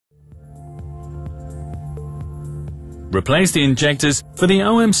Replace the injectors for the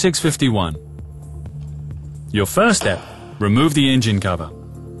OM651. Your first step, remove the engine cover.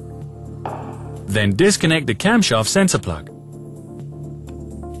 Then disconnect the camshaft sensor plug.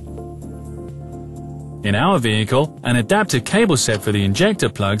 In our vehicle, an adapter cable set for the injector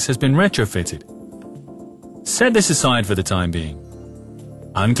plugs has been retrofitted. Set this aside for the time being.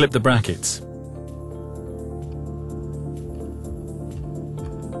 Unclip the brackets.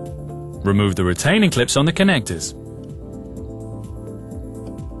 Remove the retaining clips on the connectors.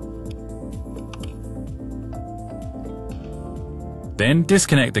 Then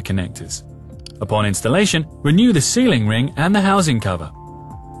disconnect the connectors. Upon installation, renew the sealing ring and the housing cover.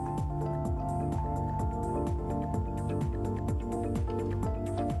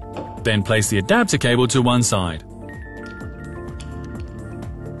 Then place the adapter cable to one side.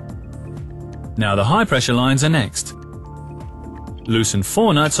 Now the high pressure lines are next. Loosen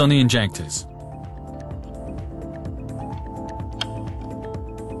 4 nuts on the injectors.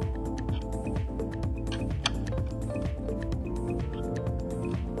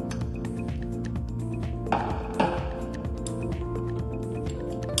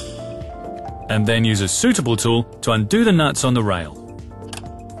 And then use a suitable tool to undo the nuts on the rail.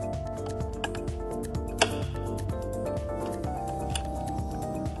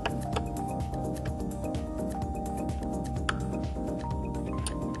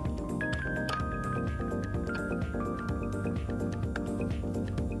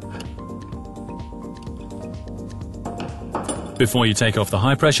 Before you take off the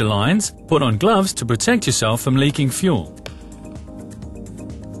high pressure lines, put on gloves to protect yourself from leaking fuel.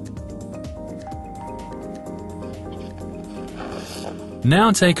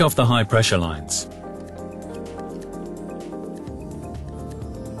 Now take off the high pressure lines.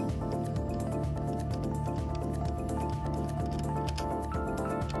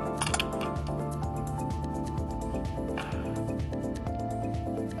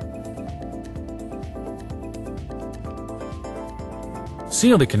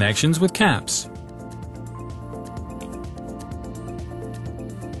 Seal the connections with caps.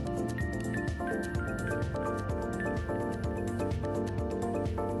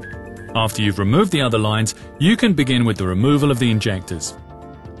 After you've removed the other lines, you can begin with the removal of the injectors.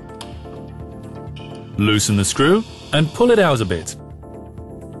 Loosen the screw and pull it out a bit.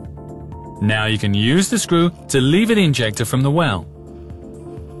 Now you can use the screw to lever the injector from the well.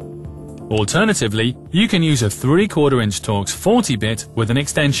 Alternatively, you can use a 3/4 inch Torx 40 bit with an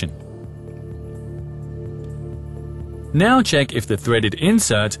extension. Now check if the threaded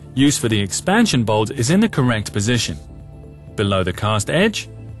insert used for the expansion bolt is in the correct position, below the cast edge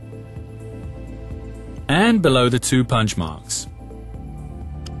and below the 2 punch marks.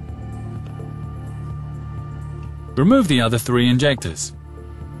 Remove the other 3 injectors.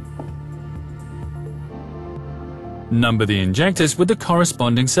 Number the injectors with the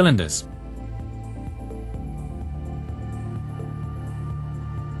corresponding cylinders.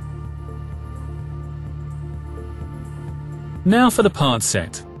 Now for the part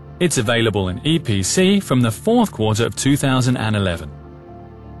set. It's available in EPC from the 4th quarter of 2011.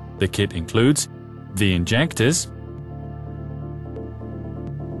 The kit includes the injectors,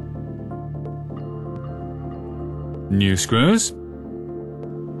 new screws,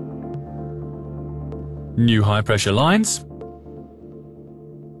 new high pressure lines,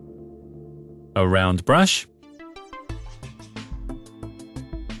 a round brush,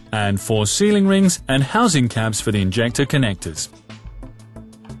 and 4 sealing rings and housing caps for the injector connectors.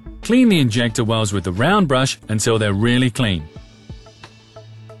 Clean the injector wells with the round brush until they're really clean.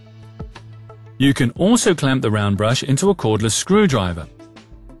 You can also clamp the round brush into a cordless screwdriver.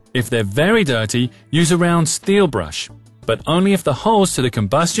 If they're very dirty, use a round steel brush, but only if the holes to the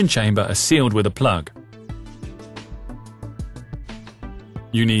combustion chamber are sealed with a plug.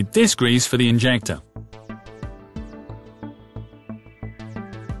 You need this grease for the injector.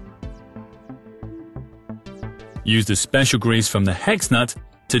 Use the special grease from the hex nut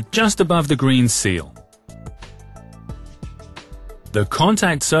to just above the green seal. The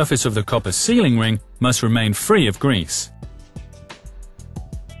contact surface of the copper sealing ring must remain free of grease.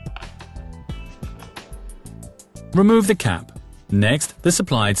 Remove the cap. Next, the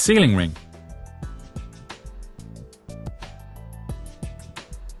supplied sealing ring.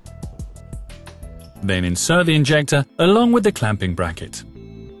 Then insert the injector along with the clamping bracket.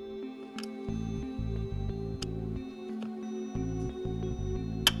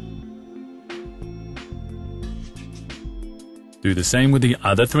 Do the same with the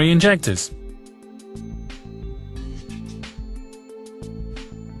other 3 injectors.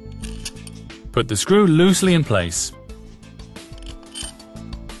 Put the screw loosely in place.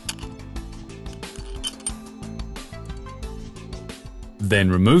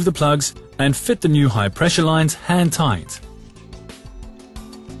 Then remove the plugs and fit the new high pressure lines hand tight.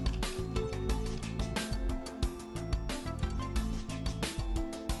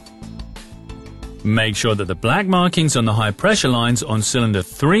 Make sure that the black markings on the high pressure lines on cylinder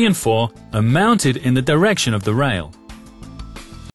 3 and 4 are mounted in the direction of the rail.